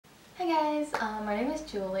guys, my name is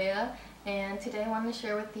Julia, and today I want to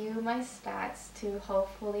share with you my stats to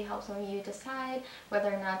hopefully help some of you decide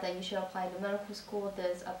whether or not that you should apply to medical school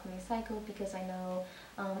this upcoming cycle, because I know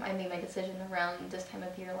I made my decision around this time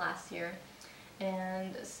of year last year.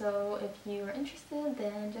 And so if you are interested,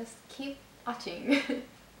 then just keep watching.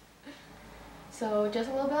 So just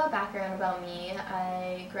a little bit of background about me.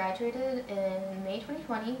 I graduated in May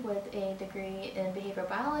 2020 with a degree in behavioral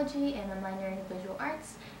biology and a minor in visual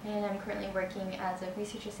arts, and I'm currently working as a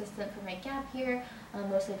research assistant for my gap year,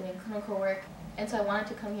 mostly doing clinical work. And so I wanted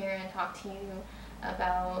to come here and talk to you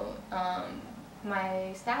about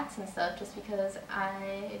my stats and stuff, just because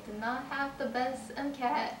I did not have the best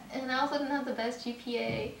MCAT and I also didn't have the best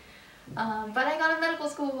GPA, but I got a medical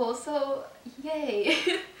school, so yay!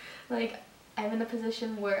 Like, I'm in a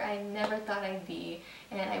position where I never thought I'd be,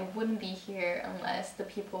 and I wouldn't be here unless the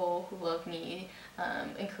people who love me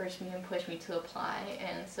encouraged me and pushed me to apply.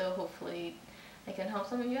 And so hopefully I can help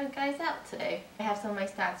some of you guys out today. I have some of my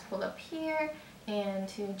stats pulled up here, and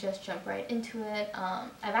to just jump right into it,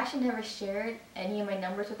 I've actually never shared any of my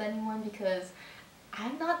numbers with anyone because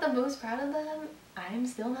I'm not the most proud of them. I'm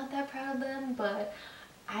still not that proud of them, but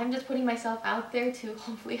I'm just putting myself out there to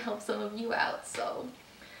hopefully help some of you out. So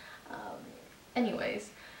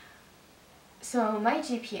anyways, so my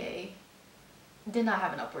GPA did not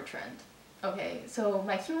have an upward trend. Okay, so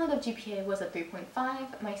my cumulative GPA was a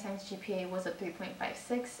 3.5, my science GPA was a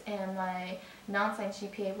 3.56, and my non-science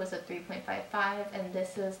GPA was a 3.55, and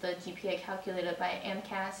this is the GPA calculated by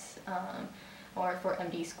AMCAS, or for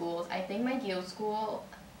MD schools. I think my DO school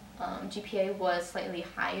GPA was slightly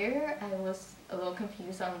higher. I was a little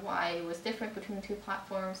confused on why it was different between the two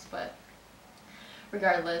platforms, but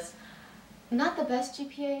regardless, not the best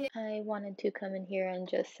GPA. I wanted to come in here and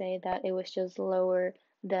just say that it was just lower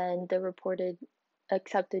than the reported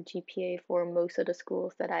accepted GPA for most of the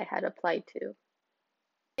schools that I had applied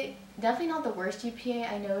to. Definitely not the worst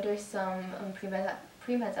GPA. I know there's some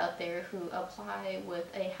pre-meds out there who apply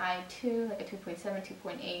with a high 2, like a 2.7,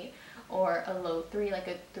 2.8, or a low 3, like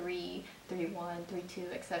a 3, 3.1,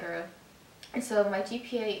 3.2, etc. And so my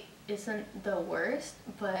GPA isn't the worst,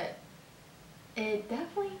 but it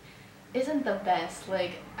definitely isn't the best.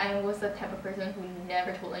 Like, I was the type of person who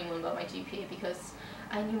never told anyone about my GPA because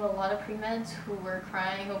I knew a lot of pre-meds who were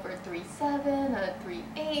crying over a 3.7, a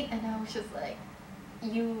 3.8, and I was just like,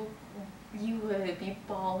 you would be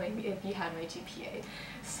bawling if you had my GPA.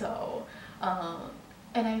 So,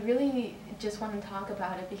 and I really just want to talk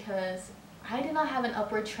about it because I did not have an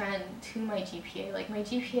upward trend to my GPA. Like, my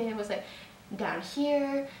GPA was like down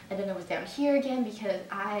here, and then it was down here again because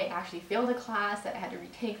I actually failed a class that I had to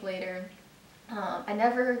retake later. I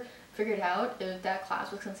never figured out if that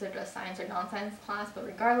class was considered a science or non-science class, but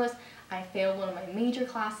regardless, I failed one of my major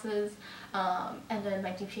classes, and then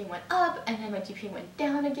my GPA went up, and then my GPA went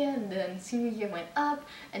down again, and then senior year went up,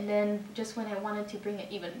 and then just when I wanted to bring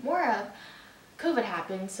it even more up, COVID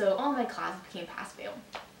happened, so all my classes became pass-fail.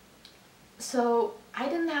 So I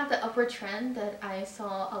didn't have the upward trend that I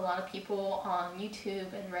saw a lot of people on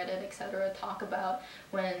YouTube and Reddit, etc. talk about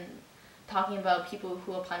when talking about people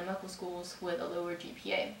who apply to medical schools with a lower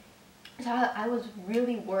GPA. So I was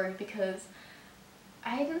really worried because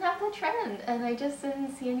I didn't have that trend, and I just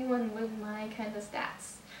didn't see anyone with my kind of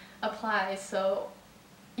stats apply. So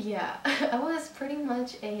yeah, I was pretty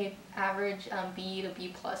much a average B to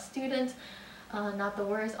B plus student. Not the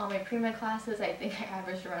worst. All my pre-med classes, I think I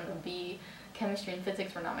averaged around a B. Chemistry and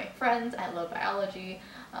physics were not my friends. I love biology,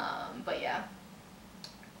 but yeah.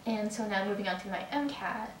 And so now moving on to my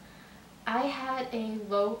MCAT, I had a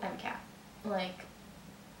low MCAT. Like,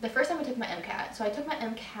 the first time I took my MCAT, so I took my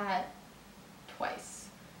MCAT twice.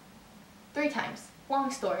 3 times.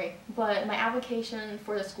 Long story, but my application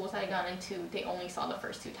for the schools that I got into, they only saw the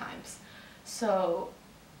first 2 times. So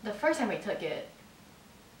the first time I took it,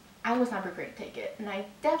 I was not prepared to take it, and I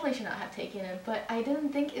definitely should not have taken it, but I didn't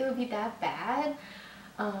think it would be that bad.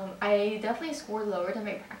 I definitely scored lower than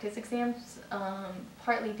my practice exams,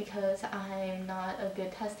 partly because I'm not a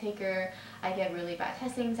good test taker. I get really bad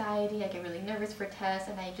test anxiety, I get really nervous for tests,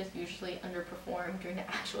 and I just usually underperform during the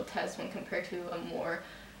actual test when compared to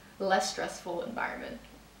a less stressful environment.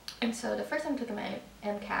 And so the first time I took my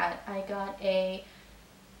MCAT, I got a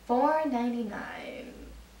 499.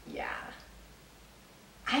 Yeah.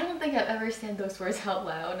 I don't think I've ever said those words out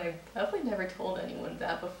loud, and I've definitely never told anyone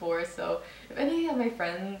that before, so if any of my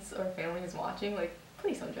friends or family is watching, like,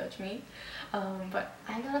 please don't judge me. But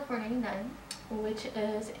I got a 499, which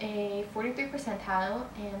is a 43 percentile,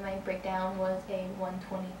 and my breakdown was a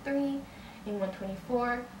 123, a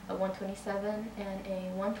 124, a 127, and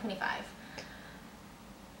a 125.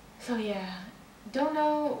 So yeah, don't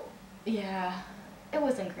know yeah, it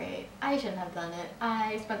wasn't great. I shouldn't have done it.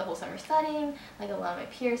 I spent the whole summer studying, like a lot of my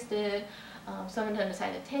peers did. Some of them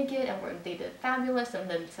decided to take it and they did fabulous. Some of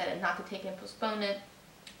them decided not to take it and postpone it.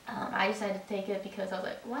 I decided to take it because I was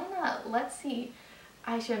like, why not? Let's see.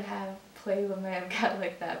 I shouldn't have played with my MCAT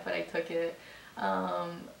like that, but I took it.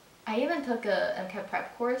 I even took a MCAT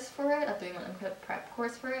prep course for it, a 3-month MCAT prep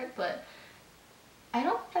course for it, but I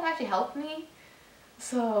don't think that actually helped me.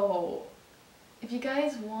 So if you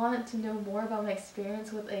guys want to know more about my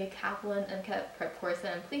experience with a Kaplan MCAT prep course,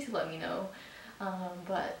 then please let me know.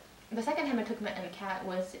 But the second time I took my MCAT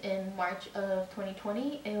was in March of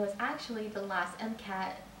 2020. It was actually the last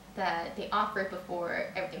MCAT that they offered before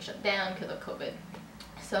everything shut down because of COVID.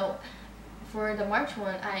 So for the March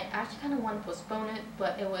one, I actually kind of wanted to postpone it,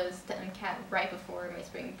 but it was the MCAT right before my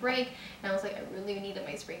spring break, and I was like, I really needed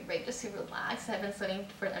my spring break just to relax. I've been studying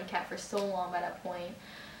for the MCAT for so long by that point.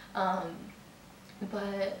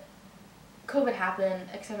 But COVID happened,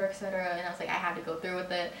 etc., and I was like, I had to go through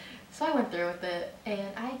with it. So I went through with it,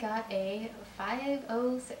 and I got a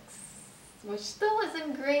 506, which still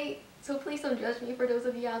isn't great, so please don't judge me for those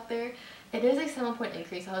of you out there. It is a 7-point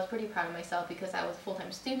increase. I was pretty proud of myself because I was a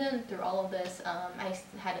full-time student through all of this. I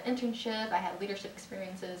had an internship, I had leadership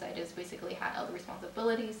experiences, I just basically had other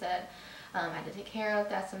responsibilities that I had to take care of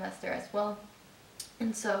that semester as well.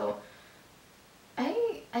 And so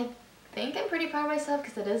I think I'm pretty proud of myself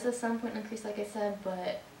because it is a 7-point increase, like I said,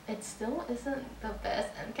 but it still isn't the best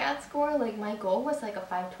MCAT score. Like, my goal was like a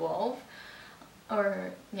 512,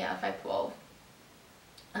 or yeah, 512.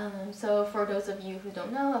 So for those of you who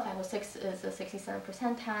don't know, a 506 is a 67th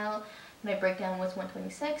percentile. My breakdown was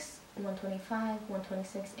 126, 125,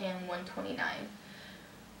 126, and 129.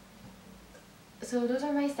 So those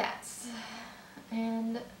are my stats.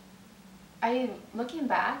 And looking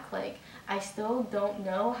back, like, I still don't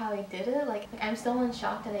know how I did it. Like, I'm still in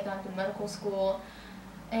shock that I got into medical school,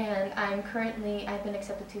 and I've been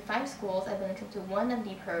accepted to 5 schools. I've been accepted to 1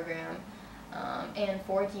 MD program, and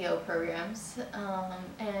 4 DO programs,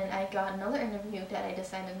 and I got another interview that I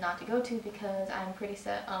decided not to go to because I'm pretty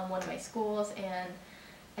set on one of my schools, and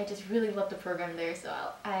I just really love the program there, so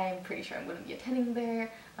I'm pretty sure I'm going to be attending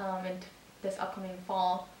there in this upcoming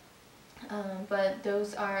fall. But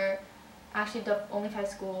those are actually the only 5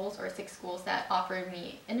 schools or 6 schools that offered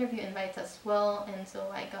me interview invites as well, and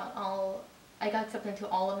so I got accepted into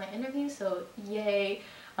all of my interviews, so yay.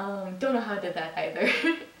 Don't know how I did that either.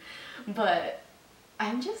 But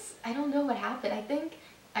I don't know what happened.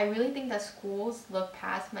 I really think that schools looked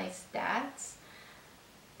past my stats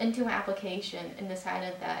into my application and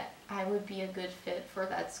decided that I would be a good fit for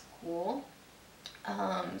that school.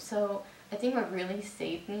 So I think what really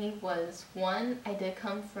saved me was, one, I did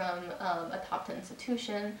come from a top 10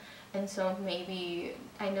 institution, and so maybe,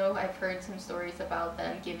 I know I've heard some stories about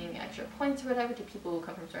them giving extra points or whatever to people who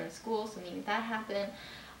come from certain schools, so maybe that happened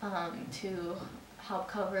to help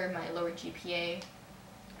cover my lower GPA.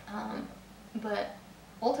 But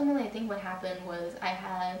ultimately I think what happened was I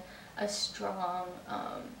had a strong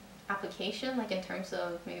application, like in terms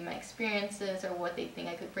of maybe my experiences or what they think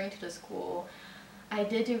I could bring to the school. I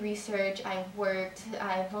did do research, I worked,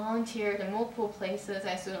 I volunteered in multiple places,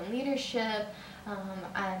 I stood in leadership, and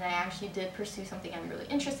I actually did pursue something I'm really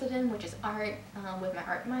interested in, which is art, with my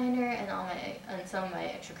art minor and some of my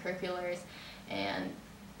extracurriculars. And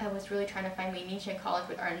I was really trying to find my niche in college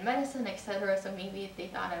with art and medicine, etc. So maybe if they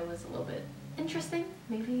thought I was a little bit interesting,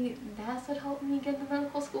 maybe that's what helped me get into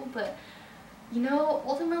medical school. But you know,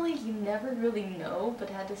 ultimately you never really know, but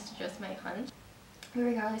that is just my hunch. But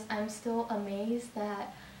regardless, I'm still amazed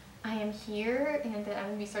that I am here and that I'm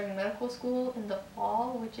going to be starting medical school in the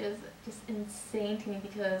fall, which is just insane to me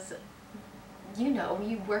because, you know,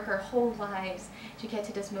 we work our whole lives to get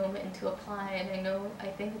to this moment and to apply, and I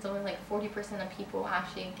think it's only like 40% of people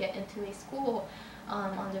actually get into a school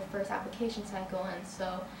on their first application cycle, and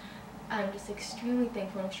so I'm just extremely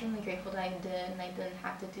thankful and extremely grateful that I did, and I didn't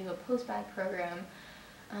have to do a post-bac program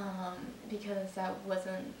because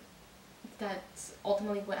that's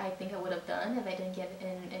ultimately what I think I would have done if I didn't get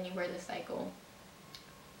in anywhere this cycle.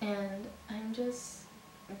 And I'm just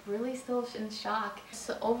really still in shock.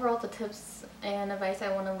 So overall, the tips and advice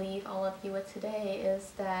I want to leave all of you with today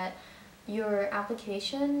is that your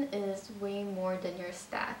application is way more than your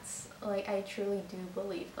stats. Like, I truly do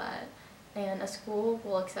believe that. And a school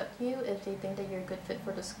will accept you if they think that you're a good fit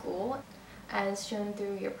for the school, as shown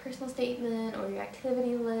through your personal statement or your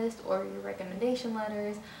activity list or your recommendation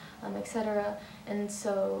letters, etc. And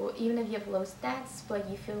so even if you have low stats but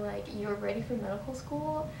you feel like you're ready for medical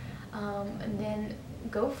school, then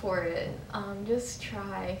go for it. Just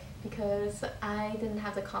try, because I didn't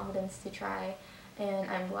have the confidence to try, and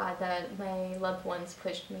I'm glad that my loved ones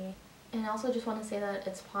pushed me. And I also just want to say that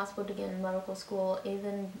it's possible to get in medical school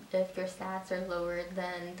even if your stats are lower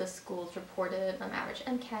than the school's reported average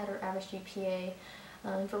MCAT or average GPA.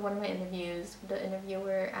 For one of my interviews, the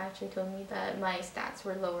interviewer actually told me that my stats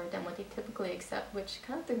were lower than what they typically accept, which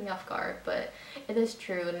kind of threw me off guard, but it is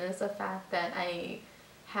true, and it's a fact that I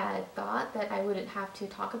had thought that I wouldn't have to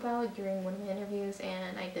talk about during one of my interviews,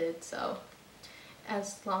 and I did. So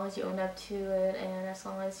as long as you own up to it, and as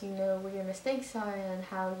long as you know where your mistakes are and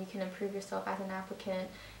how you can improve yourself as an applicant,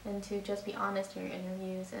 and to just be honest in your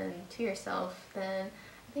interviews and to yourself, then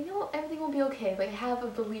I think everything will be okay. Like, I have a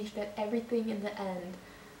belief that everything in the end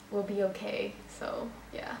will be okay. So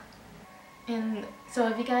yeah. And so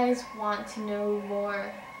if you guys want to know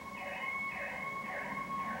more,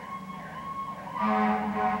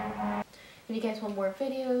 if you guys want more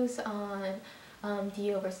videos on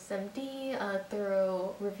DO versus MD, a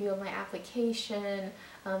thorough review of my application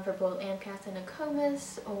for both AMCAS and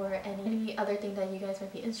ACCOMAS, or any other thing that you guys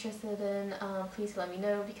might be interested in, please let me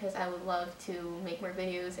know, because I would love to make more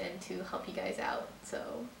videos and to help you guys out.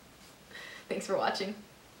 So thanks for watching.